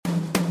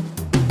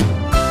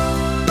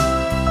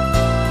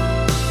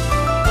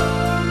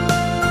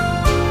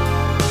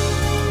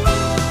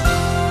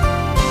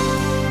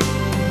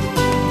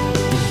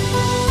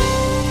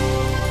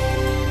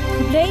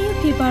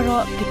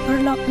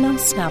อกน้อง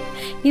สงับ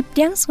ยิบ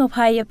ยังสงพ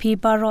ายพี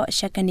บารอ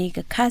ชักนีก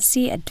ะคา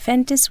ซี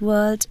Adventist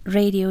World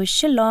Radio ฉ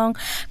ลอง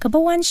กะบ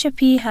วันช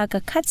พีหากะ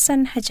คัดสัน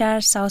หจา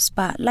ร์ซาวสป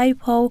ะไล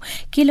โพ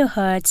กิโลเ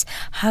ฮิรตซ์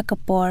หากะ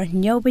ปอร์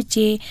เนียวเบเจ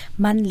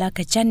มันละก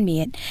ะจันเมี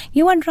ยดย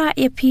วันราเ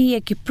อพีย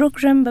กิโปรแก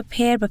รมบะเพ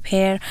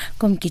ร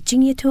กุมกิจิง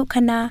ยทุค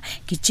ณะ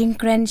กิจิงเ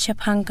กรนชะ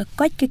พังกะ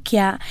กัดกะก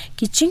ะ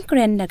กิจิงเกร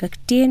นนะกะ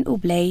เตียนอุ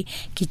บเล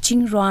กิจิง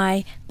ราย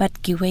บัด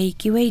กิเ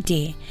วเด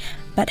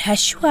บัดหา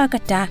ชัวกะ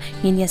ตา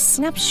ยินยส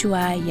งับชัว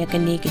ยะกะ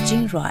เนกะจิ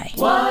งราย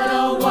What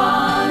a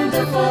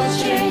wonderful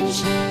change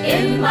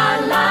in my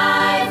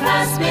life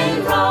has been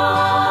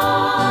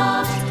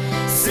wrought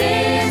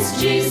since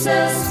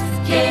Jesus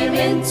came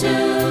into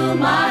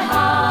my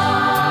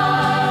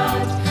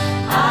heart.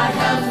 I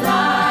have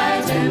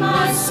light in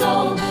my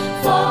soul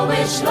for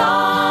which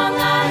long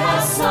I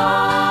have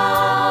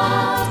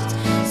sought.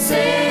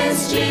 Since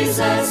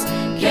Jesus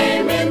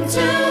came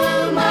into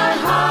my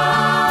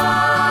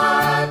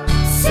heart.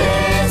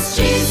 Since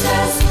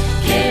Jesus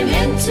came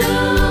into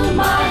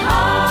my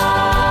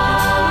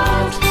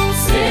heart.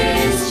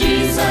 Since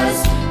Jesus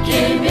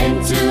came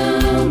into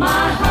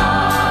my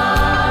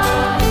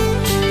heart.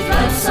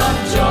 Floods of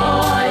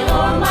joy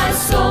o'er my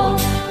soul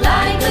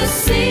like the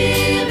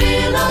sea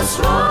billows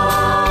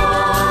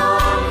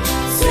roll.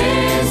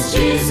 Since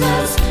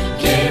Jesus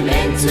came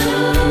into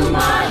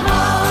my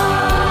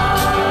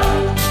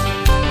heart.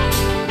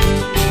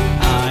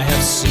 I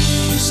have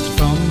ceased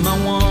from my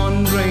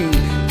wandering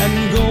and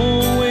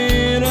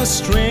going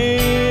astray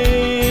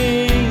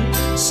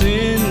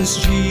since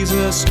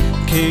Jesus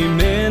came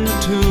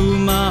into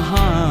my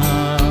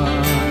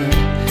heart,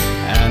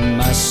 and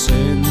my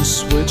sins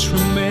which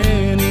were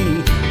many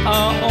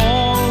are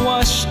all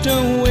washed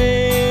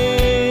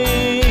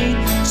away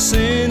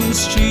since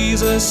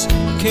Jesus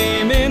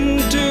came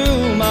into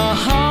my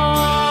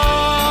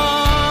heart.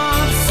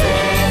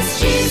 Since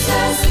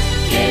Jesus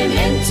came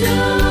into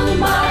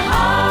my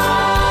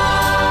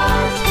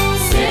heart.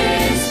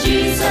 Since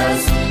Jesus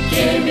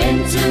came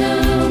into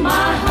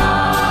my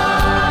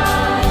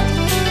heart.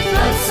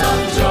 Floods of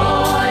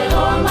joy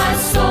o'er my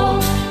soul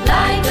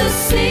like the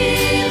sea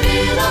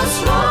billows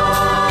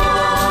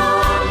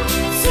roll.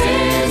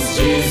 Since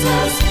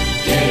Jesus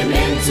came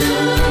into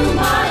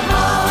my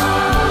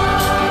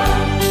heart.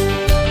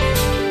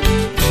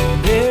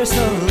 There's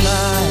a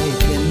light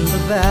in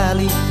the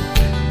valley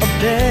of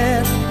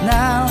death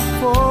now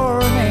for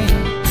me.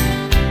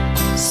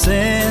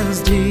 Since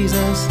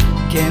Jesus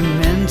came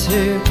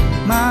into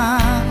my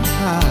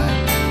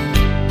heart,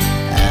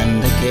 and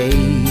the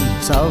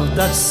gates of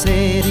that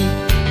city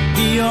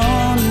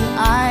beyond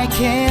I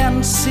can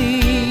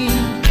see.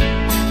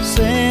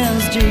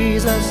 Since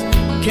Jesus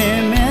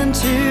came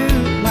into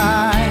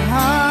my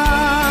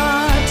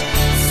heart.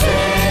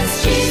 Since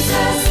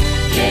Jesus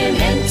came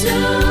into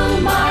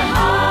my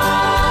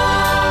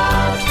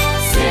heart.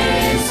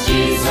 Since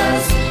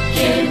Jesus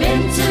came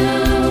into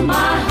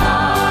my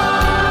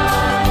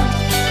heart.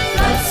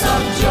 Floods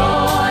of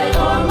joy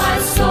o'er my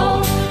soul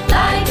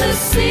like the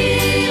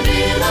sea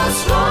billows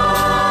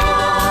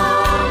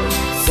roll.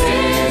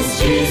 Since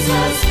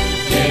Jesus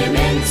came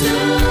into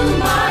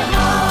my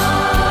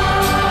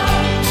heart.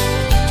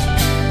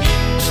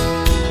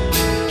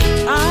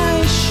 I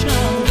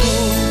shall go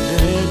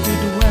there to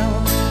dwell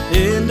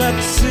in that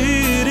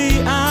city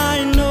I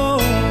know,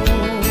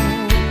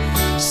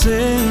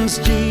 since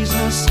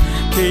Jesus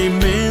came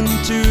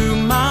into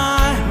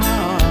my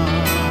heart.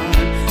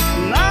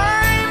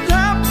 I'm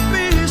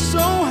happy,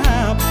 so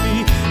happy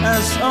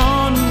as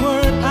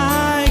onward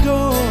I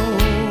go,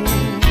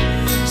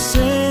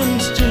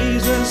 since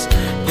Jesus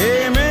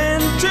came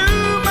into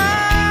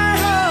my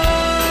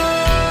heart.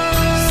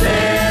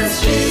 Since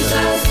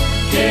Jesus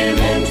came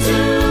into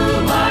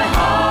my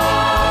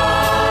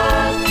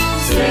heart.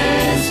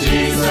 Since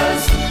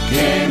Jesus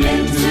came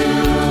into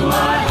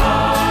my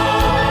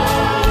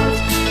heart.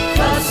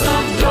 Floods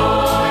of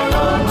joy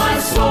o'er my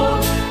soul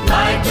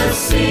like the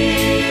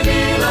sea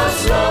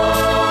billows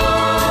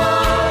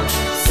roll.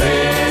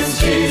 Since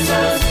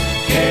Jesus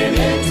came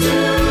into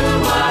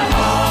my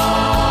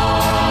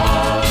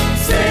heart.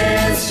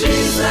 Since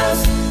Jesus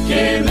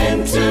came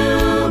into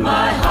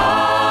my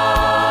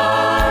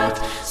heart.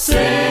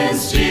 Since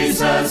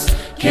Jesus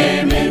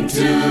came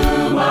into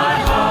my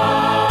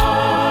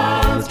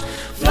heart.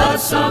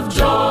 Floods of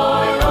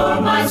joy o'er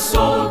my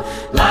soul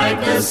like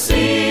the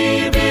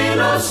sea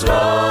billows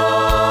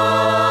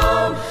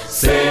roll.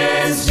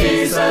 Since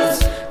Jesus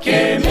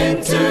came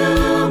into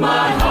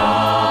my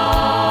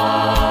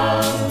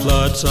heart.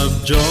 Floods of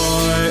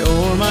joy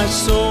o'er my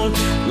soul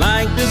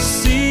like the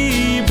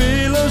sea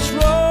billows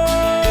roll.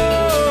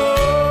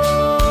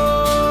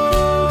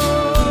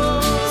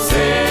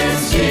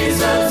 Since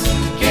Jesus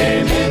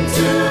came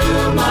into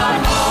my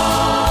heart.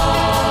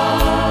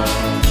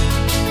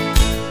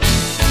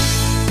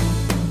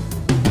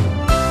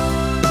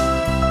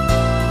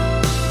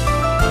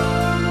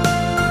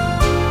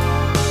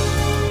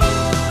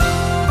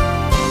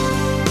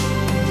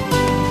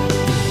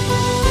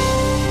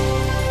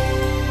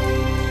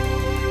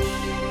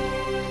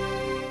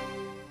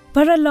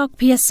 Paralog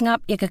pias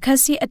ngap ya ka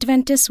khasi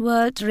Adventist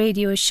World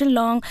Radio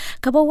Shillong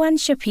kabawan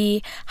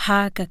shapi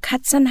ha ka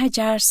khatsan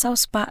hajar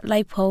sauspa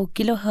laipo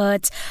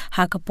kilohertz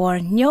ha ka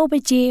por nyaw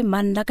beje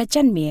man la ka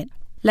chanmet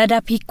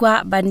lada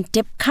pikwa ban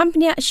tip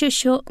company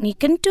shushu ni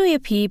kentu ya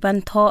pi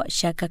ban tho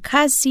shaka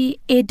khasi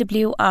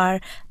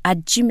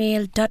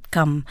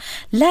awr@gmail.com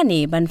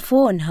lani ban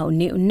phone how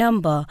new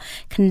number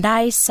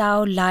khandai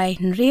saw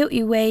lai real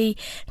iway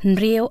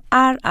real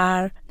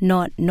rr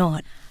not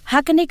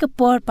hakani ka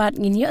por pat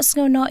ngin yo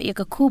sngno ya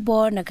ka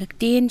khubor na ka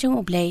tin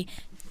jong Blei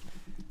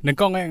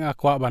nengkong nga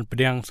kwa ban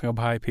pediang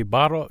sngabhai pi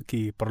baro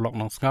ki perlok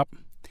nong sngap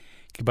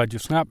ki baju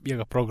sngap ya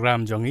ka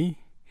program jongi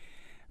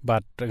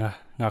bat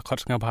nga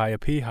khot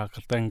sngabhai pi ha ka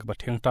teng ka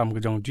thiang tam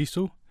ka jong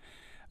jisu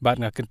bat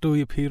nga kentu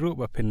ya pi ru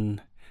ba pin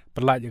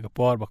perlaj ya ka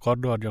por ba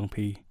kodor jong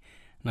pi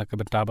na ka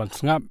benta ban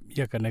sngap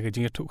ya ka ne ka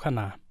jing thu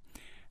khana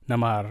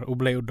namar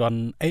Blei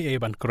udon aa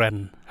ban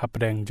kren ha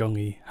pedeng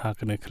jongi ha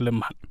ka ne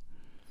khlemat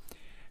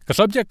ka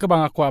subject ka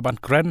bang akwa ban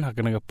kren ha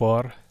ka ne ka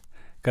por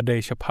ka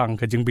dei Iohpang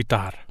ka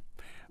Jingbitar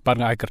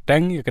ban ngai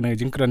kerteng ya ka ne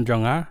jingkren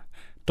jonga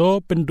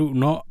to Pynduh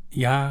no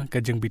ya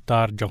ka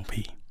Jingbitar jong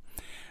pi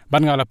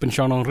ban ngala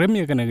pensyong nong rem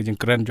ya ka ne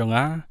jingkren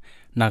jonga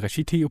na ka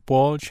city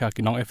upol sha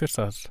ki nong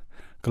Ephesos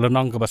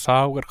kelonong ka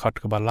basaw ka khat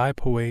ka ba lai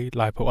phoi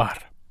lai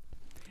phawar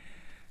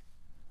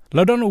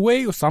ladon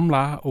away u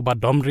Samla u ba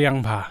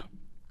Domriang ba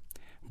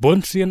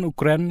bonsian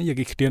Ukraine ya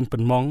ki khtian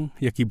penmong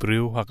ya ki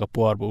briu ha ka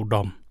por bu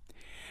dom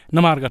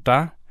namar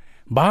kata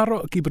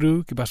baro ki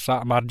briu ki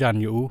basa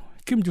marjan yu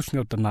kim jus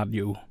ngau tanat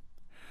yu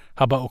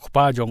haba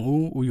ukpa jong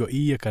u yo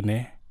I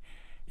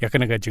ya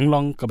kane ga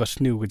Jinglong ka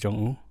Basniew ka jong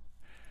u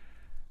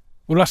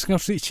ulas ngau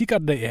si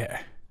chikat de e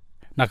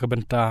na ka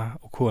benta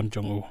ukhuan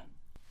jong u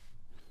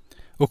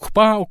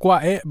ukpa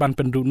ukwa e ban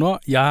Pynduh no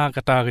ya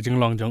kata ka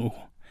Jinglong jong u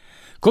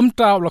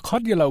kumta ula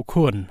khot ya la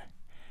ukhuan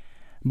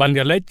ban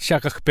ya lech sha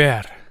ka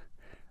khper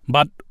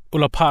bat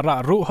ula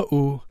phara ru ha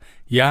u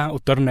ya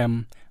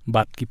uternem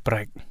bat ki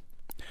prek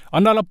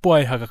anala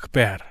poi ha ka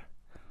khper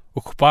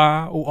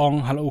ukpa u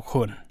ong hal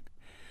ukhun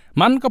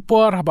man ka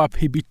por haba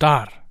phi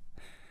bitar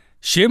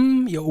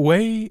shim ya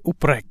wei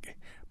uprek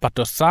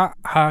patosa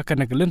ha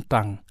kana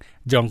gelentang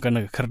jong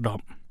kana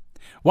kherdom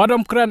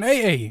wadom kran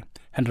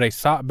henry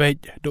sa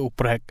bej do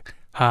uprek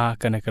ha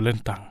kana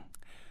gelentang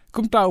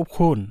kumta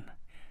ukhun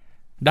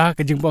da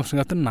ka jingbym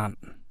singa tenan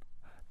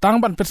tang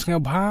ban pet singa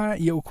bha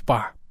ya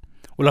ukpa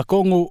ula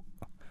kongu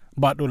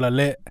bat ula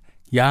le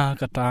ya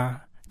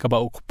kata ka ba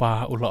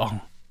ukpa ula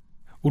ong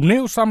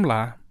uneu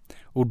Samla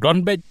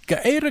udon bej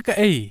ka era ka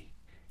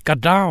ka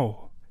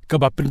daw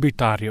ka ba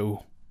Jingbitar yu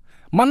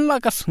man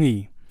la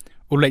kasngi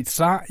ulai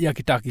sa ya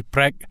kita ki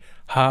prek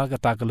ha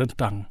kata ka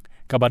lentang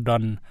ka ba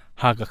don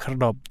ha ka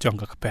kherdop jong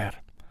ka khper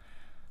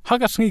ha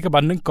kasngi ka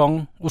ban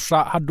nengkong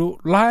usa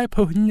hadu lai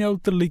pho nyau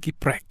teli ki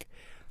prek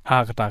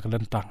ha kata ka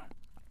lentang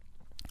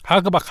ha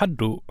ka ba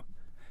khadu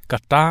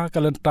kata ka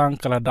lentang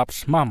kala dap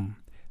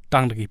smam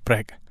tang de ki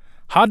prek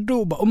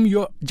hadu ba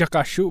yo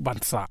jakashu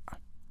bansa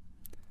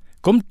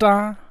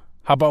kumta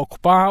haba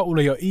ukpa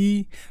ulayo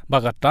I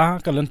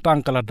bagata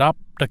kalentang kaladap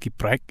daki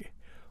prek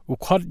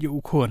ukhot yu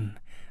ukhun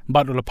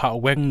bad ulapa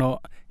weng no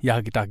ya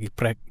kita ki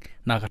prek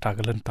na kata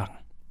kalentang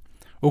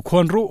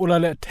ukhon ru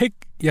ulale thik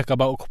ya ka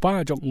ba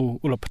ukpa jong u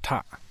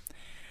ulapatha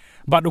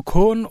bad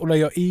ukhon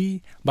ulayo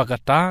I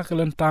bagata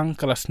kalentang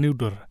kalas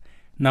niudur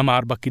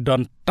namar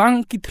bakidon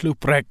tang ki thlu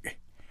prek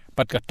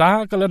pat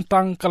kata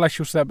kalentang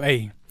kalashu sab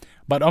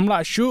bad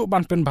omla shu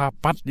ban pen ba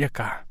pat ya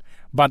ka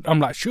bad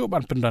amla shu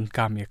ban pendan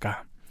kam ya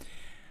ka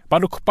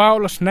paduk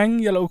paulas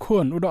neng ya lo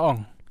khun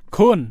udong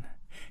khun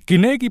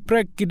kinegi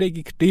prek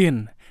kidegi ktin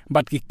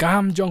bad ki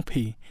kam jong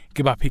phi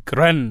ki ba phi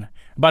kren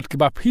bad ki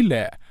ba phi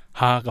le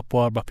ha ka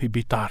por ba phi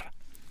bitar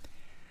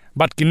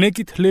bad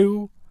kinegi thlu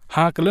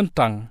ha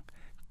kalentang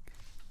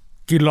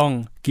kilong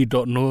ki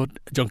do not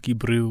jong ki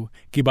briu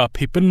ki ba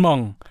phi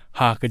penmong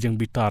ha ka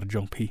Jingbitar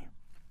jong phi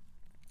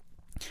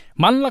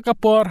man la ka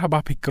por ha ba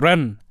phi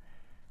kren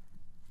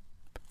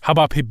ha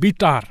ba phi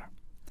bitar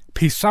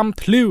phi sam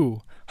thlu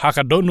ha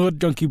ka donut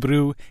jong ki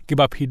briu ki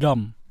ba phi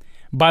dom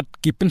bat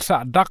ki pensa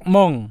dak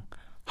mong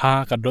ha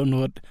ka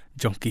donut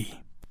jong ki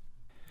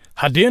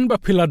hadien ba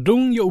phi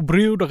ladung yo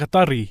briu da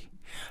katari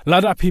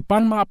lada phi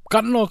pan map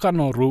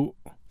kanno ru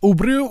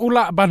ubriu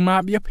ula ban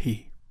map ya phi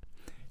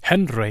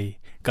henry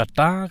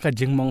kata ka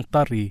jingmong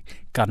tari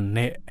kan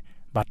ne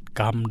bat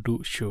kam du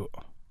shu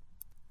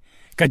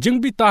ka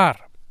Jingbitar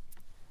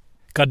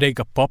ka de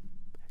ka pop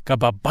ka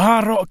ba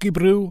baro ki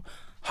briu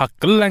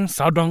hakeleng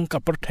sadong ka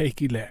perthai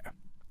ki le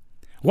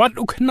wat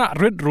ukhna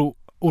redru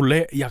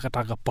ule ya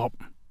kata ka pop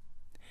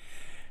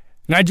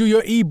ngaju yo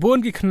I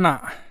bon ki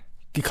khna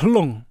ki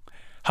khlong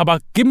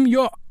haba kim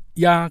yo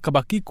ya ka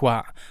ba ki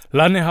kwa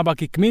lane haba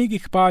ki kmi ki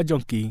khpa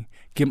jong ki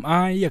kim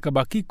ai ya ka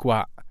ba ki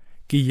kwa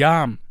ki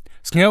yam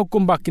sneu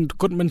kum ba kin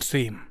kut men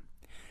sim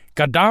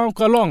ka daw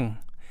ka long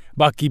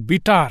ba ki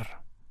bitar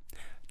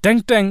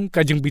teng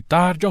ka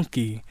Jingbitar jong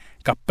ki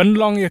ka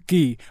penlong ya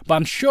ki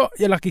ban sho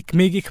ya la ki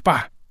kmi ki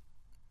khpa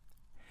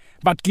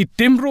bat ki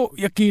timro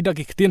ya ki da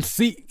ki ktien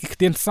si ki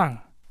ktien sang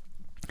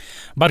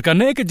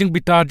Barkane ke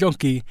Jingbitar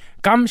jongki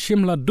kam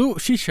shimla du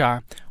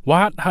shisha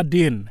wat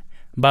hadin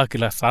ba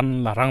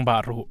kilasan larang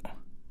baru.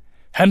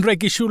 Henry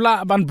ki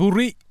shula ban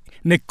buri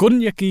ne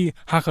kun yaki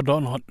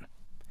hakadonot.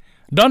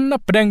 Don na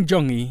pedeng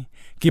jongi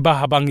ki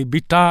ba habangi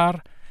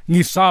bitar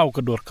ngisau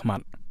kedur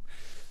kemat.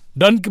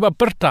 Don ki ba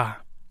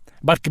perta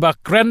bat ki ba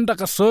kren da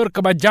kasur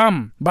ke ba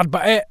jam bat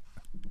bae.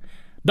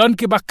 Don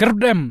ki ba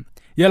kerdem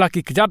ya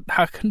laki kejat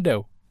hak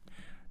hendeu.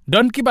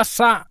 Don ki ba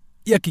sa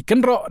ya ki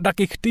kenro da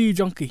ki kti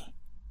jongki.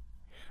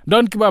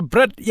 Don ki ba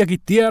bread ya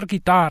ki tiar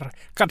gitar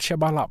kat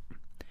shabalap.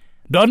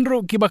 Don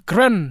ru ki ba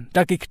kren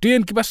da ki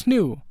ktien ki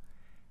Basniew.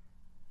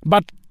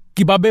 Bat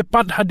ki ba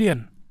bepat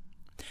hadien.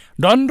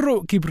 Don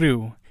ru ki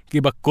briu ki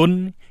ba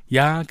kun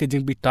ya ke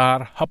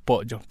Jingbitar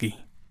hapo jongki.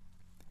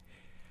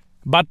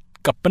 Bat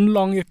ka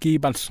penlong ya ki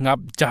ban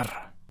ngap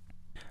jar.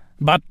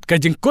 Bat ka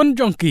jingkun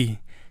jongki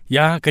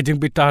ya ke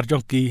Jingbitar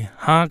jongki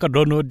ha ka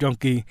donut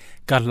jongki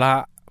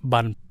kala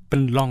ban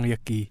penlong ya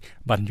ki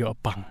ban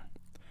Iohpang.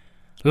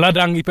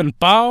 Ladang i pen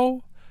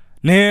pau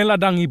ne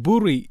ladang i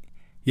buri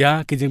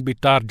ya ke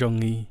Jingbitar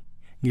jongi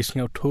ngis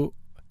ngau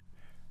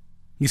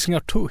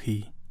tu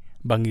hi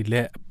bangi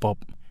le pop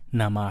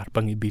namar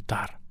bangi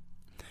bitar.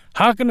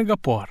 Ha ke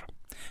negapor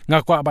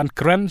ngakwa ban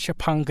keren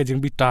syapang ke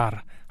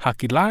Jingbitar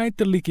hakilai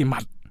teliki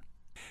mat.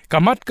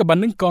 Kamat ke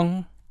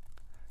banengkong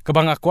ke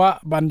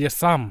bangakwa ban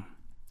yesam.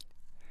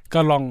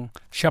 Kalong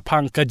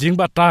syapang ke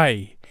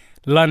Jingbatai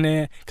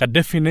lane ka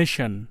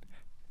definition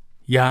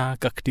ya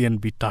kaktian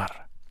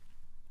bitar.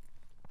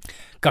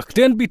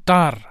 Kaktian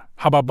bitar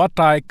haba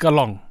batai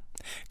kalong.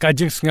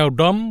 Kajing sngau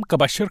dom ke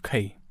basyur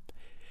kai.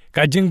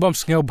 Kajing bom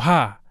sngau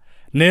bha.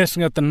 Ne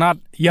sngau tenat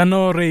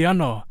yano re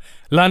yano.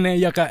 Lane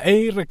ya ka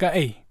ei re ka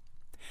ei.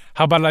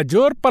 Haba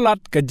lajur palat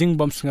kajing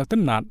bom sngau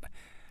tenat.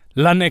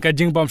 Lane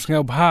kajing bom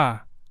sngau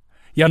bha.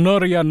 Yano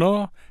re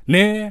yano.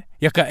 Ne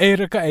ya ka ei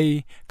re ka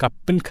ei. Ka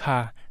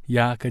penkha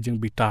ya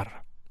kajing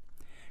bitar.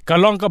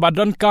 Kalong ka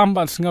badan kam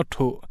ban sngau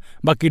tu.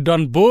 Baki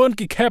don bon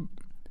ki kep.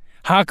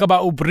 Ha ka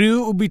ba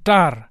ubriu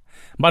ubitar.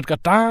 Bat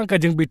kata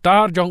ka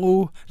Jingbitar jong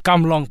u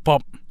kam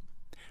Nongpop.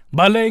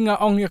 Balai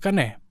nga ong ya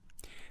kane.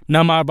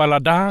 Nama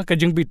balada ka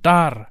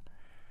Jingbitar.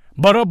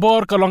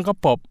 Barabor ka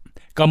Nongpop.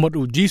 Kamot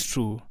u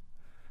Jisu.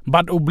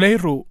 Bat u Blei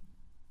ru.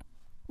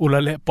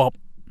 Ulale pop.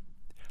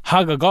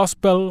 Haga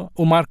gospel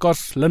u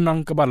Marcos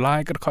lenang ke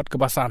balai kerkot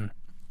kebasan.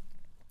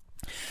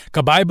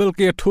 Ka Bible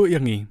ke tu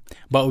yangi.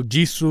 Ba u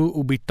Jisu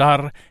u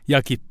bitar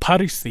yaki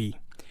parisi.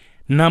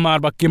 Nama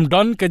ba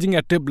kimdon ka jing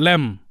atip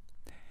lem.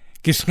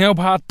 Kisngau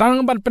bha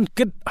tang ban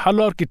penkit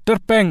halor ki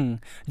terpeng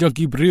jong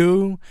ki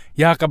briu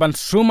ya ka ban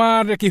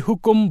sumar ya ki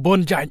hukum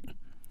bonjaj.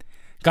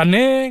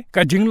 Kane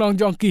ka Jinglong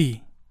jong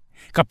ki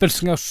ka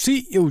pensngau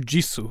si yu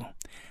Jisu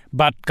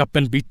bat ka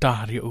pen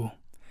bitar yu.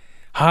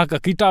 Ha ka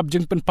kitab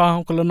jing pen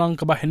pau ka lenang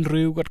ka ba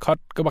Henry kat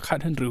khot ka ba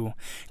khat Henry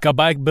ka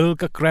baik bil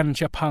ka kren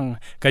syapang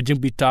ka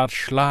Jingbitar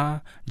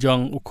shla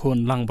jong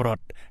ukun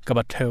langbrot ka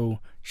ba theu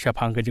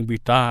syapang ka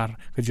Jingbitar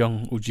ka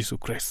jong u Jisu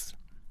Christ.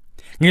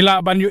 Ngila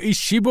ban yu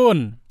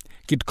isibun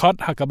kit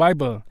khot ha ka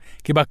Bible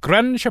ki ba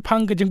kren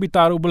syapang ke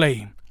Jingbitar u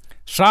Blei.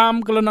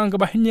 Sam kelenang ke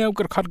ba Basniew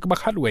ke khot ke ba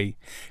khatwei.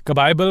 Ke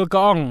Bible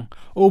ka ong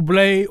u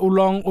Blei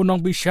ulong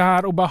unong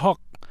bishar u ba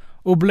hok.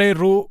 U Blei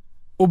ru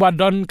u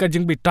badon ke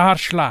Jingbitar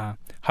shla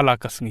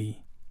halakas ngi.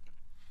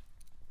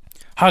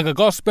 Ha ka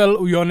gospel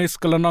u Yonis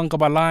kelenang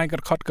ke balai ke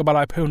khot ke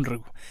balai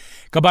peunru.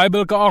 Ke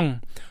Bible ka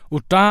ong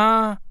u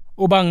ta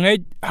u ba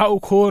ngej ha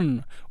u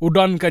khon u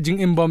don ke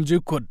Jingbym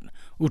jukut.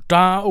 U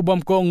ta u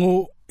bom ko ngu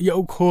ya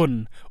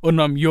ukon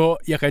unom yo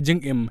ya ka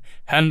Jingbym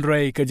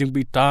Henry ka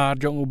Jingbitar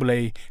jong u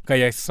Blei ka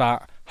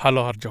yasa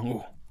halor jong u.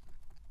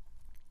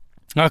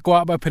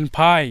 Ngakwa ba pen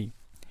pai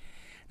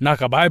na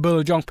ka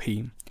Bible jong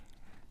pi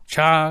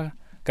cha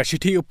ka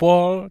city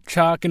upol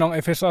cha kinong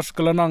Ephesos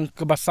kelenang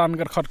kebasan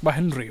ka khot ba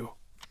Henry.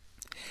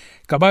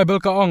 Ka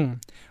Bible ka ong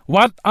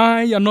wat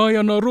ai ya no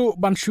ru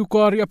ban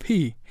syukor ya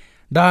pi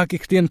da ki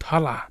ktien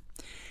thala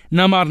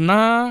namar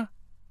na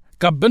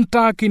ka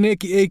benta kine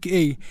ki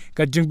aka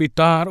ka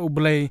Jingbitar u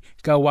Blei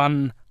ka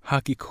wan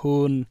haki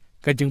khun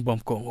ka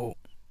Jingbym ko.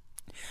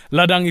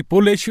 Ladang i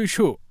pule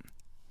shushu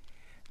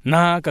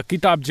na ka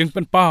kitab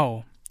jingpen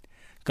pau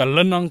ka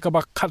lenang ka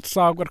ba khat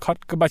saw ka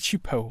khot ka ba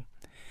chipo.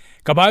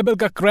 Ka Bible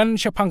ka kren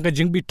syapang ka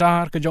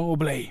Jingbitar ka jong u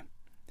Blei.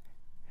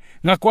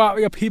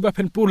 Ngakwa ya phi ba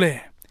pen pule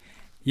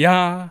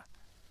ya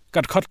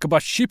ka khot ka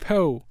ba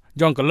chipo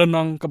jong ka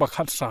lenang ka ba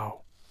khat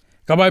saw.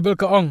 Ka Bible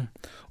ka ong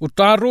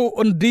utaru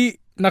undi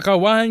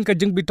nakawain ka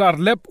Jingbitar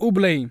lep u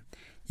Blei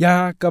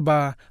ya ka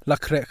ba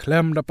lakre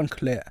klem dapan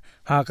khle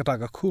ha kata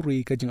ka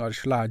khuri ka jing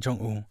shla jong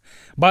u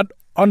but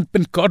on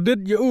pen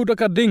coded yu da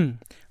ka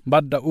ding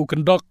but da u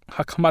kendok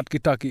hakmat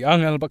kita ki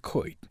angel ba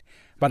khoi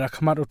but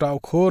hakmat uta u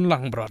khon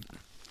lang brot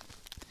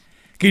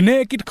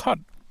kine kit khot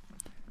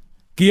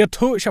ki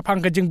thu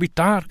syapang ka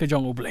Jingbitar ka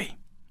jong u Blei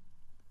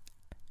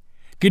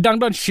kidang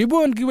don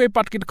shibun ki we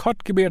pat kit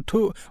khot ki be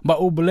thu ba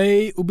u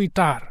Blei u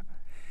bitar.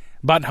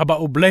 Bat haba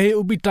u Blei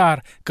u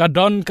bitar ka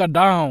don ka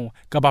daw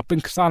ka ba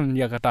pingsan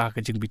ya kata ka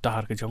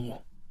Jingbitar ka jong.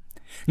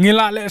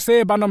 Ngila le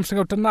se banom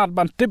sengau tenat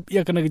ban tip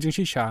ya kena gejing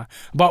shisha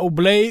ba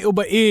Blei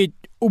uba Ieit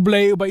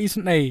Blei uba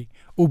isnei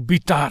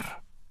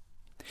bitar.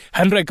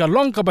 Henry ka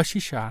long ka ba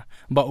shisha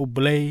ba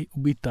Blei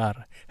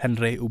bitar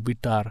Henry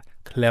bitar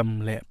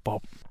klem le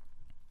pop.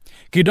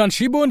 Kidan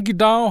shibun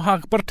kidau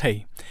hak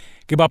pertai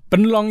kiba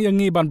penlong yang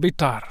ngi ban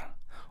bitar.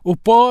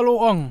 Upol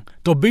uong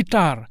to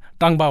bitar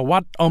tang ba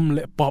wat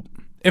le pop.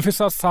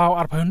 Ephesos saw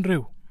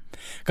arpahenriu.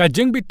 Ka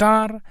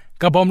Jingbitar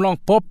ka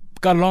bomlong pop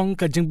ka long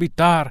ka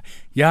Jingbitar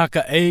ya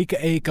ka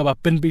ba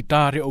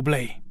Pynduh ya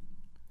Blei.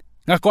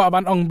 Ngako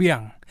aban ong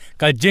biang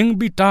ka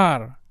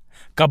Jingbitar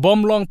ka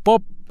bomlong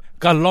pop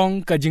ka long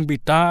ka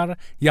Jingbitar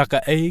ya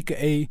ka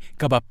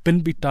ba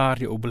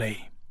Pynduh ya Blei.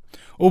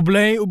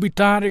 Blei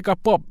bitar ya ka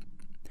pop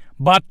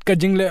bat ka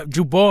jingleh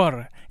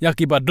jubor ya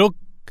ki baduk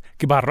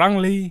ki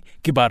barangli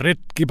ki barit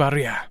ki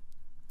baria.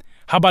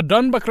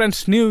 Habadon bakren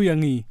sniu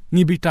yang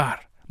ngi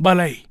bitar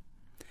balai.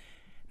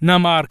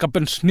 Namar ka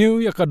pen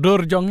sniu ya ka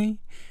dor jongi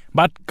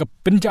bat ka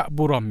penjak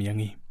buram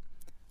yangi.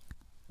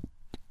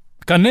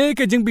 Kane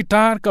ka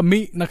Jingbitar ka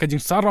mi na ka jing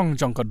sarong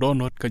jong ka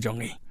donut ka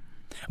jongi.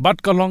 Bat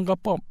ka long ka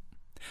pop.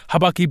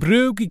 Haba ki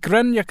brew ki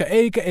kren ya ka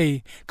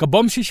ka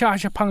bom shisha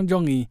pang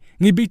jongi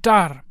ngi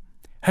bitar.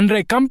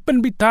 Henry kampen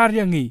bitar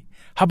yangi.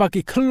 Haba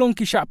ki kelong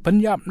ki syak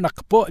penyap na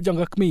kepo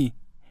jong ka kmi.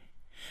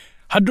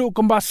 Hadu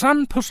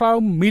kembasan pusau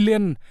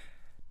million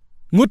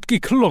ngut ki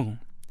kelong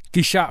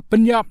ki syak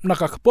penyap na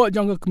ka kepo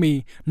jong ka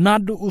kmi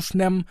nadu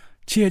usnem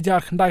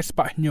ciajar khandai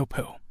spak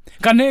nyopel.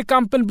 Kane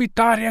kampen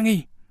bitar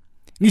yangi.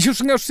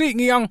 Ngisus ngausi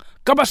ngiyang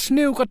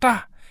kabasniew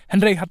kata.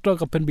 Henry hatol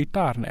ka pen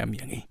bitar na em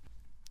yangi.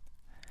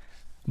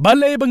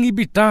 Balai bangi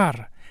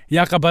bitar.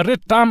 Ya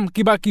kabaret tam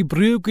kiba ki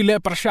brew ki le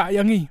persyak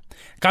yangi.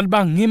 Kan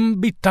bang ngim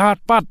bitar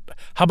pat.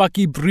 Haba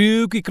ki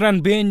brew ki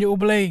kran ben ya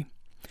Blei.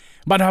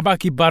 Bad haba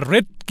ki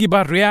baret ki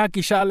baria ki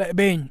syak le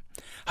ben.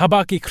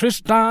 Haba ki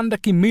kristan da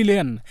ki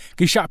million.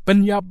 Ki syak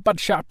penyap bat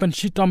syak pen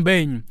sitom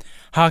ben.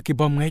 Ha ki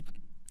bom ngej.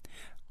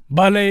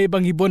 Balai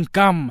bang ibon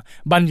kam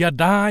ban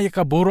yada ya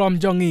ka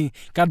borom jongi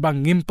kan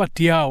bang ngim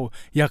patiau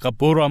ya ka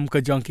borom ke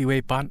jong ki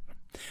wepan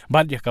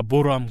bat ya ka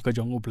borom ke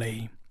jong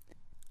Blei.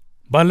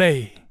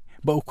 Balai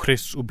ba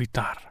ukris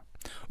bitar.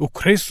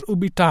 Ukris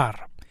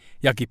bitar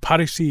ya ki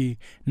parisi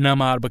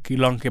namar ba ki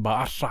long ke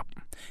ba asap.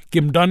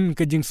 Kim don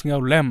ke jing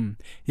sngau lem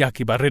ya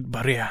ki barit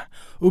baria.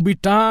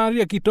 Bitar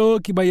ya ki to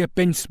ki ba ya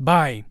pens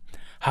bai.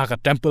 Ha ka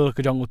temple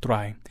ke jong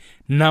utrai.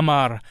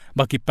 Namar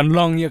baki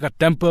penlong ya ka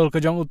temple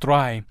ke jong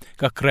utrai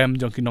ka krem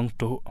jong ki nong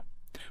tu.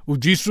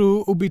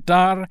 Jisu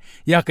bitar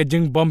ya ka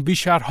jing bom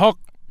bishar hok.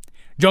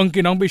 Jong ki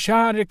nong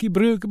bishar ya ki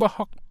bru ke ba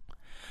hok.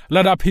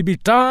 Ladap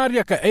hibitar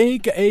ya ka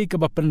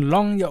ba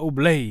penlong ya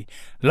Blei.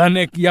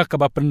 Lanek ya ka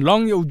ba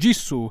penlong ya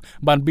Jisu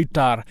ban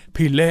bitar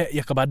pile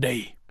ya ka ba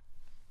dei.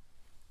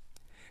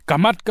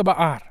 Kamat ka ba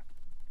ar.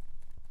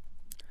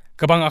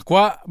 Kabang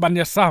akwa ban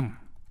ya sam.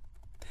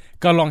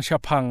 Kalong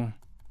syapang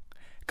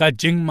ka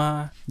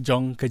Jingma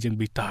jong ka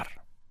Jingbitar.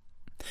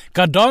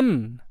 Ka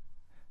don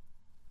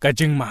ka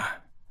Jingma.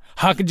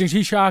 Ha ka jing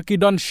shisha ki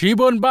don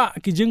shibon ba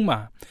ki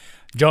Jingma.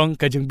 Jong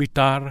ka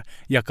Jingbitar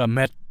ya ka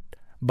met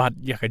bat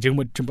ya ka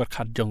Jingmut jumper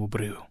khat jong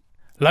Blei.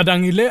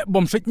 Ladang ile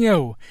bom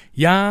setnyau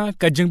ya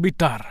ka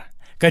Jingbitar.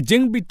 Ka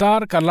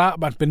Jingbitar kala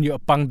ban pen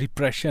Iohpang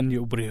depression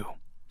ya Blei.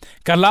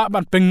 Kala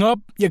ban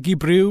pynngop ya ki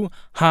Blei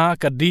ha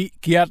ka di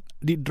kiat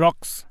di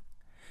drugs.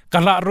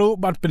 Kala ru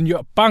ban pen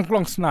Iohpang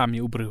long snam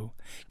ya Blei.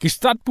 Ki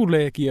start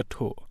pule ki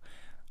atho.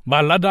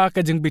 Balada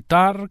ka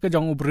Jingbitar ka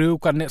jong Blei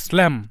kan ne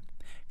slam.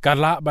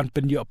 Kala ban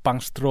pen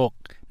Iohpang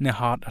stroke ne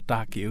heart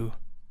attack you.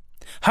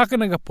 Ha ka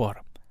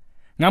ngapor.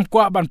 Ngam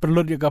kwa ban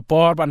perlut ya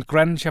kapor ban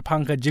kren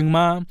syapang ka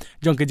Jingma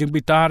jong ka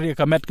Jingbitar ya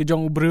ka met ka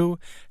jong Blei.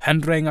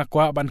 Henry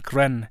ngakwa ban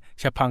kren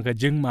syapang ka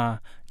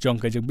Jingma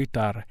jong ka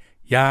Jingbitar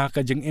ya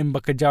ka Jingbym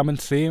ba ka jaman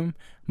sim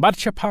bat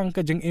syapang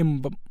ka Jingbym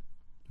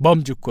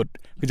bom jukut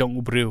ka jong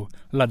Blei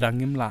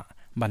ladang ngimla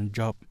ban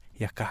job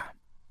ya ka.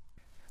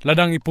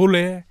 Ladang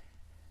ipule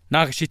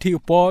na ka siti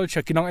upol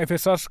sya kinong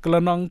Ephesos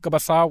kelenong ka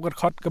basaw ka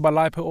khot ka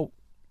balai po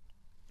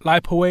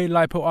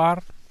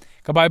ar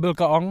ka Bible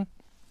ka ong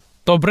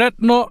Tobret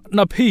no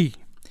napi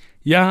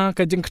ya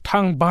ka jing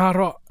thang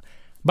baro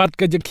bat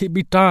ka jing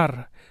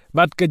bitar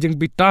bat ka jing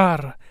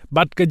bitar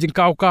bat ka jing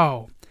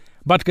kau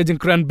bat ka jing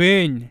kran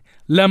ben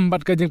lem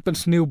bat ka jing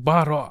pensniu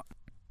baro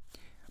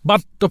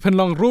bat to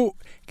penlong ru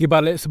ki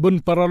bale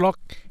sebun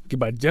paralok ki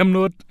ba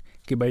jamnut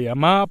ki ba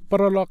yama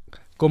paralok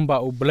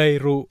kumba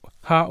Blei ru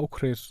ha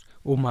ukris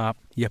umap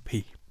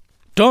yapi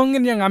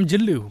dongin yang am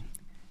jelu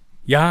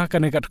ya ka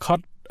negat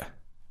khot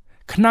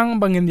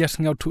Knang bangin yas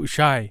ngau tu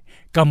syai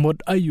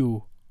kamut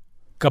ayu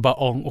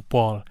kabaong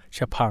upol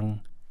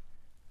syapang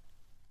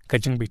ka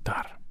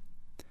Jingbitar.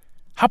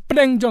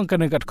 Hapdeng jong ka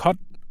negat khot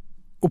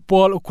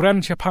upol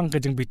ukran syapang ka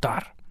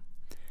Jingbitar.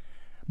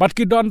 Bat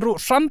ki don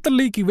ru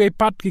santeli ki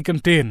wepat ki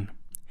kenten.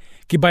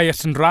 Ki baya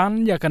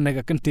senran ya ka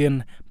negat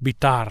kenten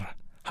bitar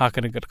ha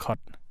ka negat khot.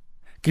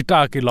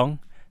 Kita ki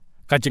long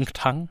ka jing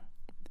thang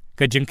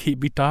ka jing ki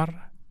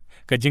bitar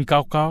ka jing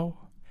kau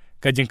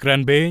ka jing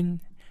kran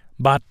ben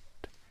bat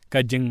ka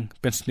jing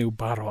pensniu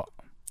baro.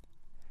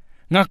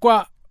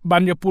 ngakwa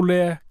banya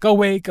pule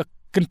kawe ka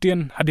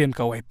kentien hadin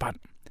kawe pat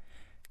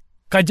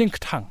kajing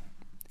ketang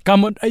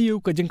kamut ayu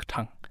kajing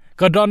ketang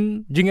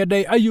kadon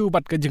jingedai ayu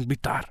bat kajing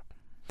bitar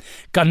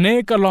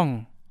kane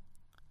kalong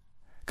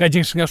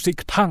kajing sengasi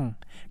ketang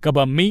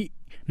kabami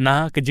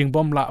na kajing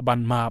bom la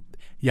ban map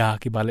ya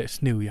ki balik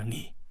sniu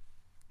yangi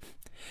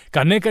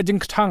kane kajing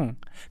ketang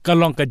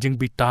kalong kajing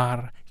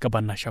bitar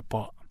kabana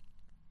syapo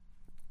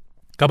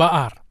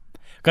kabaar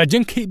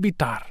kajing ki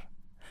bitar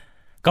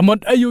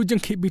kamut ayu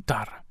jeng ki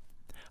bitar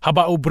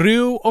haba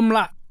ubriu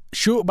omla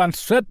syu ban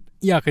set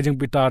ya kajing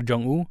bitar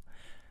jong u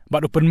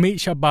bad open mi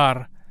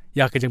syabar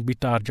ya kajing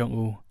bitar jong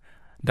u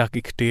daki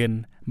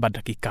ketien bad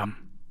daki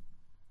kam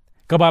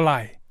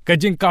kabalai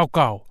kajing kau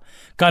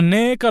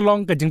kane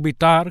kalong kajing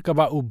bitar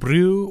kaba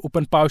ubriu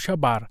open pau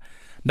syabar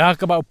da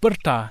kaba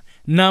uperta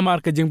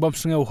namar kajing bom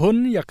sengau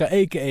hun ya ka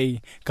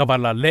aka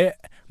kabala le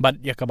bad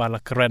ya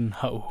kabala keren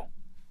hau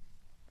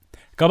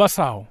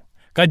kabasau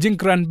kajing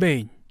keren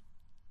bein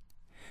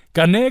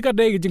kane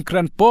kadai kajing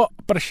keren po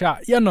persya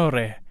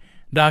yanore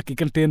daki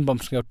kentien bom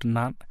sengau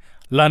tenat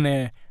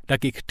lane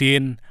daki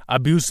ketien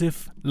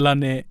abusive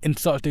lane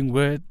insulting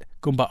word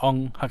kumba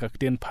ong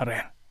hakaketien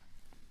pareng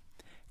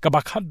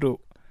kabakadu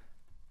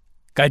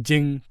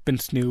kajing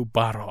pensniu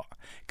baro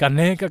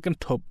kane ka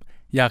kentup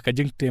ya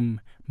kajing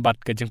tim bat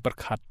kajing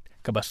perkat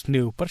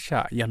kabasniu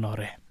persya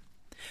yanore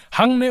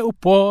hangne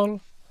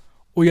upol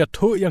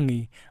uyatu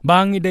yangi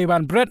bangi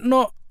dewan bread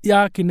no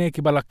ya kine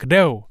kibala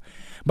kedeu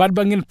bat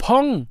bangin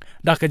pong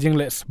da kajing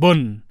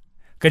lesbon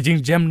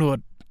kajing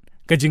jamnut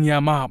kajing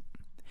yamap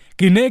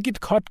kine kit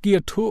khot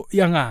kia thu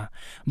yanga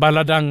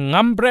balada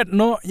ngam bread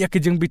no ya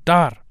kajing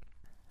bitar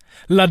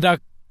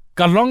lada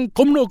kalong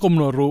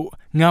kumno ru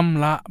ngam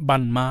la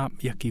ban map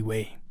ya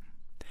kiwe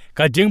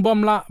kajing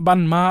bom la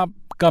ban map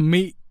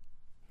kami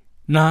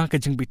na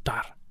kajing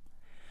bitar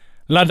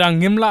ladang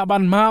ngim la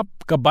ban map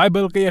ka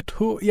bible ka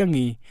yathu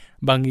yangi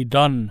bangi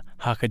don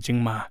ha kajing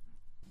ma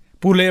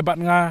pule bat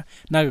nga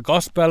na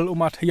gospel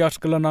umat hias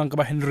kelanang ka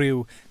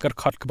henriu kat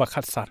khot ka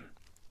bakhatsan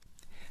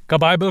ka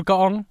bible ka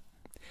ong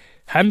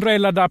henry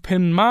lada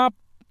pen map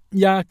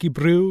ya ki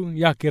bru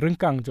ya ki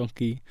rengkang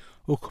jongki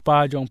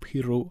ukpa jong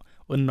phiru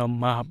unom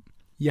map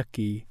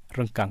yaki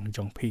rengkang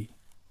jongpi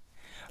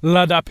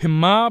lada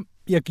phimap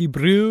yaki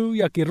bru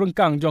yaki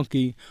rengkang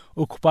jongki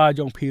ukpa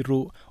jongpi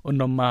ru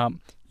unom map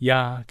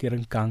ya ki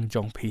rengkang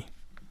jongpi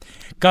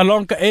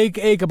kalong ka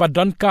ka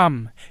badan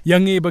kam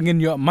yangi bangin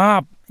yo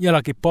map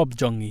yalaki pop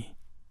jongi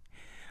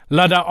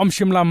lada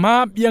omshimla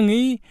map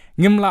yangi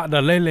ngimla da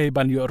lele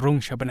ban yo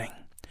rung shabeneng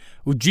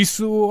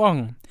ujisu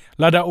ong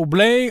lada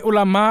ublei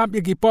ula map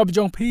yaki pop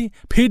jongpi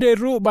pide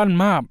ru ban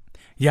map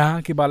ya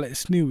ki bale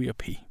sniu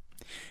yapi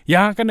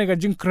ya kane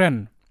kajing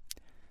kren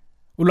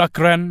ula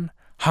kren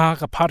ha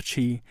ka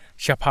parchi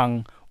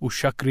syapang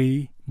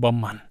usyakri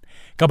bomman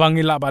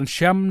kabangi laban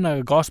syam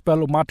na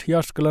gospel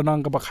umathias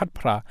kelenang ka bakhat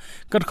pra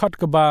kat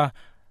ka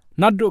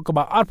nadu ka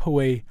ba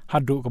arphawe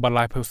hadu ka ba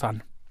lai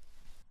phausan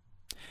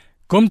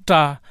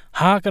kumta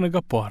ha kane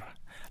ka por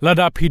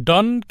lada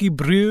phidon ki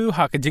bru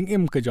ha ka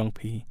jingim ka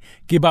jongphi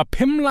ki ba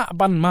phimla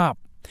ban map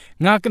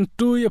nga kan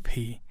tu ya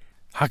phi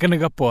ha kane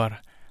ka por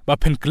ba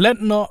phen klet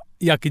no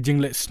ya ki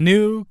jingle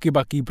sniu ki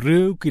ba ki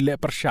bru ki le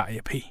persya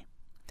ya phi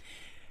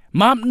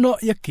map no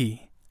ya ki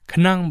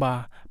khnang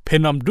ba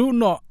phenom du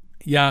no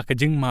ya ka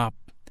jing map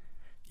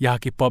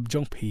ya ki pop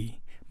jong phi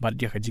ba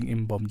dia ka jing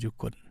im bom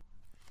jukun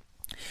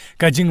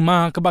ka jing ma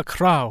ka ba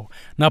kraw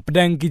na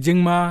pedang ki jing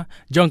ma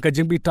jong ka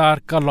jing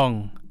bitar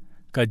kalong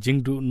ka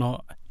jing du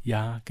no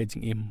ya ka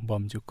jing im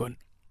bom jukun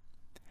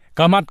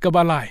kamat ka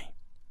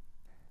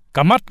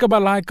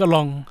balai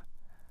kalong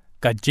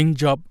ka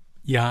jingjop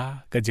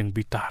ya ka jing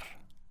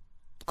bitar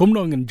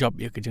kumno ngin job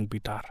ya kajing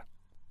bitar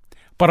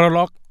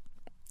paralog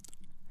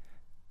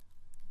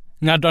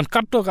ngadon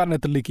kato kan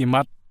teliki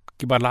mat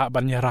kibala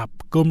ban yarap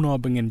kumno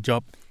bengin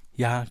job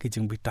ya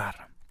kajing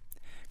bitar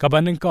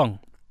kabaning kong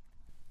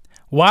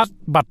wat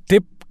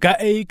batip ka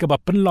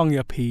ba penlong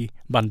ya phi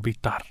ban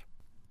bitar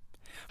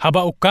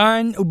haba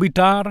ukan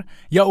ubitar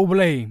ya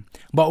ublei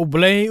ba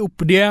ublei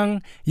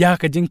updiang ya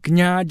kajing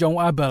knya jong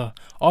abel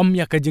om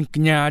ya kajing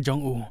knya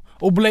jong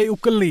ublei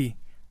ukeli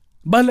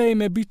balai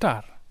me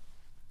bitar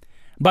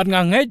bat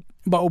ngangej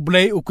ba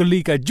ublei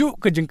ukeli ka ju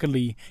ka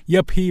jengkeli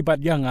ya phi bat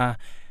yanga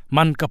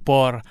man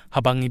kapor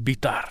habangi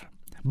bitar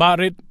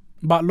barit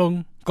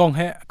balong kong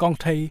he kong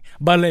thai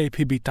balai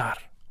phi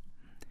bitar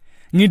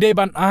ngide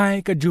ban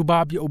ai ka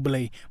jubab ya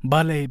ublei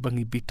balai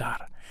bangi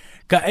bitar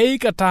ka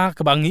kata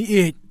ka bangi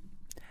Ieit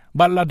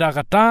balada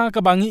kata ka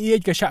bangi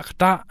Ieit ka syak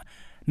kata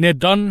ne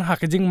don ha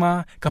ka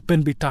jingma ka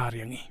pen bitar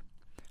yangi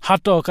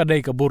hato ka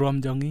dai ka burom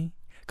jongi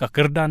ka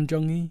kerdan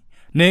jongi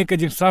ne ka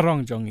jing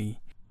sarong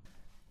jongi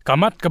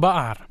kamat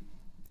kabaar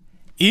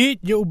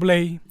Ieit ya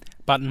ublei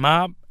pat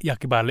map ya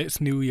kibalik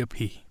sniu ya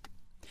phi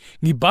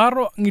ngi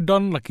baro ngi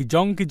don laki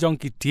jong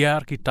ki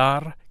tiar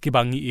kitar ki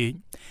bangi Ieit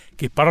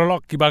ki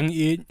paralok ki bangi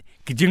Ieit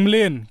ki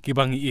jinglen ki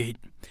bangi Ieit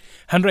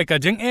hanre ka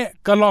jeng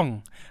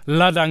kalong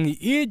ladang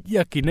Ieit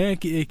ya kine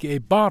ki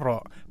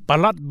baro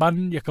palat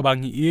ban ya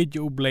kebangi Ieit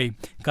jo Blei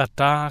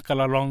kata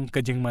kalalong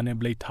ke Jingmane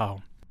Blei tau.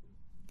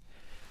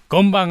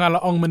 Kombang ala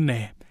ong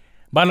mene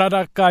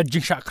balada ka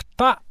jingsha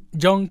kata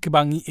jong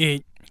kebangi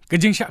Ieit ke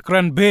jingsha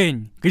kran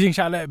ben ke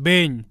jingsha le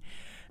ben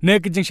ne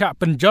ke jingsha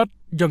penjot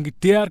jong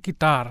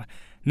gitar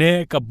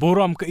ne ke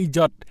buram ke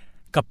ijot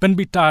ke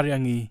penbitar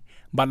yangi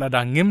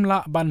balada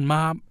ngimla ban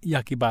map ya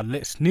ki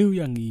Basniew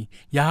yangi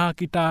ya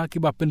kita ki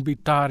ba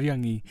penbitar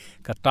yangi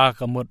kata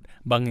kamut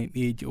bangin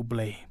Ieit jo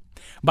Blei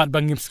bat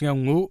bangim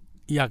sngu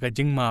ya ke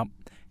Jingma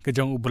ke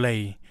jong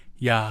Blei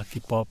ya ki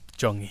pop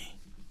jongi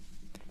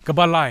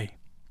kebalai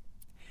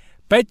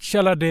pech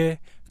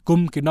shalade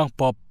kum ki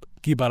Nongpop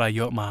ki balai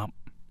Iohpang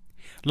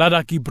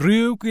lada ki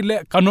briu ki le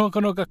kano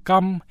ka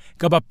kam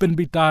ka ba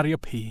penbitar ya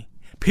phi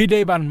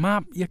de ban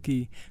map ya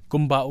ki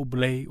kumba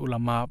Blei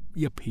ulama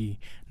ya phi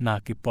na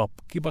ki pop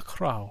ki ba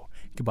kraw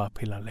ki ba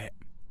philale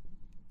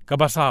ka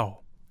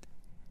basau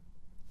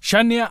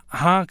shania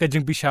ha ka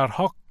Jingbitar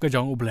hok ka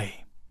jong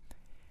Blei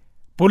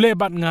pule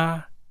bat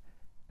nga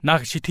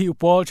nak sithi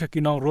upol cha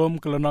ki nong rom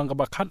ka lonong ka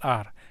ba khat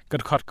ar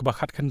ka khat ka ba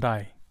khat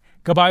khandai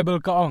ka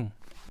Bible ka ong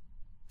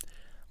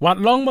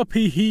wat long ma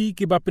phi hi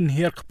ki ba pen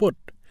her khput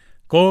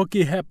ko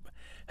ki hep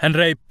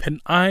henrei pen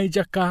ai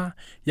jaka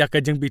ya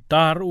ka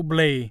Jingbitar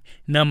Blei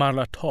na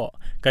mala tho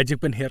ka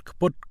jing pen her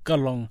khput ka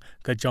long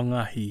ka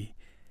jonga hi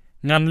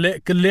ngan le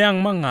ke liang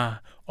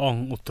manga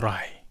ong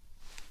utrai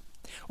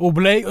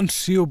Blei un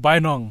siu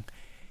bainong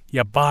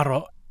ya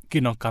baro ki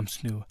nong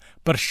kamsnu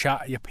persha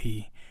ya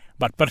phi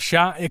bat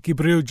persha ya ki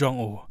briu jong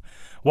o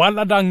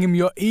wala dangim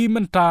yo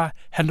imenta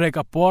henrei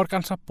ka por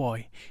kan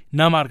sapoi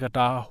namar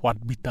kata wat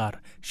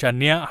bitar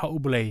shania ha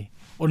Blei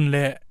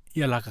unle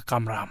yala ka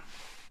kamram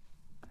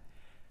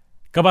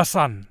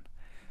kabasan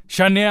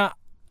shania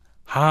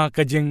ha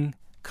ka jing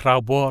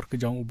krawbor ke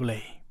jong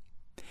Blei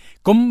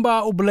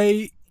kumba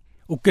Blei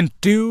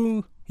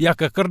ukentiu ya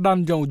ka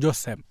kerdan jong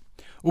Joseph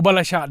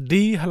ubala sha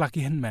di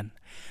halaki henmen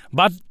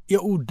bat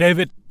ya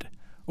David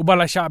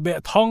ubala sha be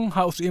thong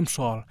house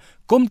imsol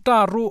kumta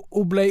ru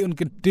Blei un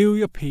kentiu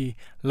ya phi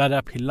lada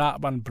phila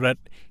ban bread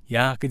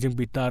ya ke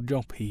Jingbitar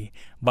jong phi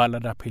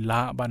balada phila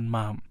ban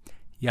mam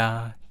ya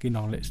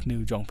kinong le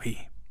snew jong phi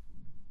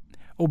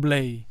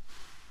Blei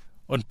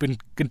on pin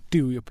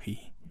kentiu ya phi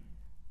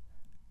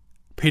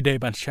de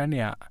ban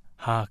shania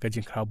ha ka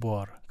jing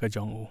krawbor ka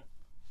jong u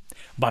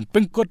ban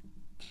pengkut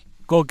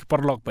ko ki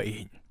perlok pa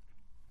in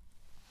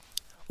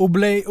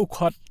Blei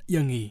ukhot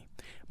yangi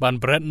ban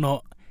bread no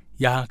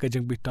ya ka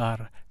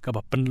Jingbitar ka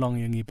ba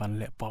penlong yangi ban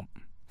le pom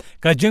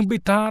ka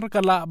Jingbitar ka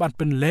la ban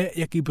pen le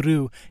ya ki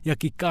briu ya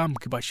ki kam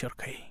ki ba shar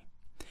kai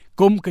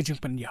kum ka jing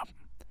pen yap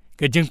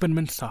ka jing pen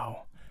men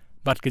sao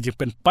bat ka jing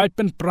pen pai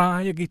pen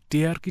pra ya ki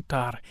tiar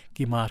gitar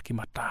ki mar ki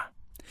mata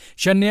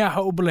shania ha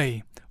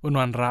Blei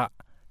unwan ra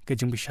ka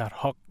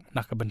Jingbitar hok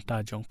na ka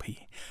benta jong phi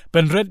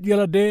pen red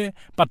yala de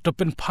pat to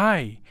pen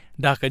pai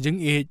da ka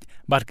jing Ieit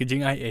bat ka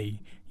jing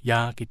ai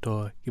ya ki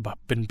to ki ba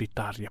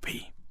penbitar ya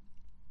phi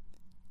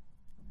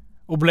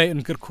Blei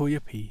un ker kho ya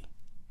phi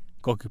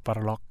ko ki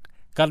parlok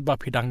kal ba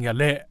phidang ya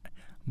le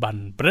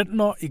ban bread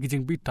no i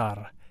Jingbitar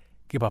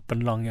ki ba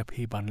penlong ya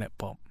phi ban le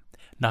pom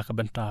na ka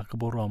benta ka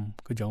borom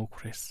ka jong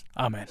Chris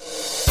amen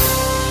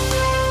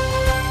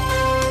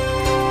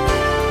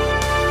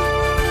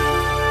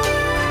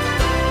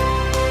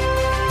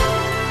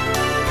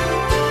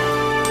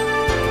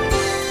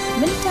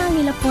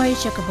Poi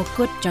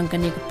chakabukut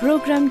jangkani ke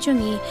program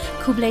jongi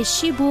kublai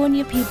shibun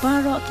ya pi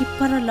baro ki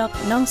paralok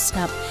nong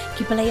snap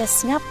ki palaya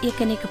snap ya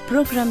kani ke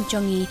program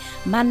jongi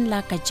manla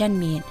ka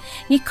janmin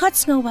ni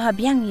khots ngo ba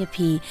byang ya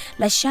pi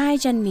la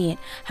shai janmin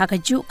ha ka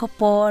ju ko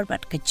por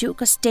bat ka ju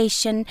ka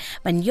station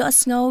ban yo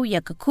ngo ya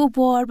ka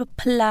kubor ba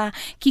pla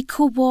ki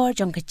kubor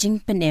jong ka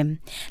jingpenem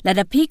la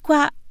da pi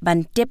kwa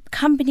ban tip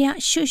company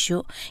shushu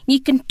ni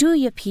kan tu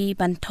ya pi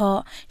ban tho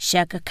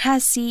shaka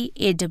khasi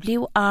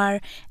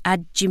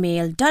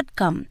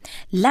awr@gmail.com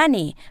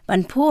lani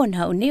ban phone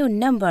ha new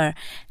number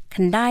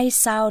khandai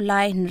sao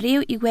lai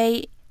riu iwe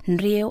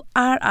riu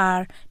rr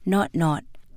not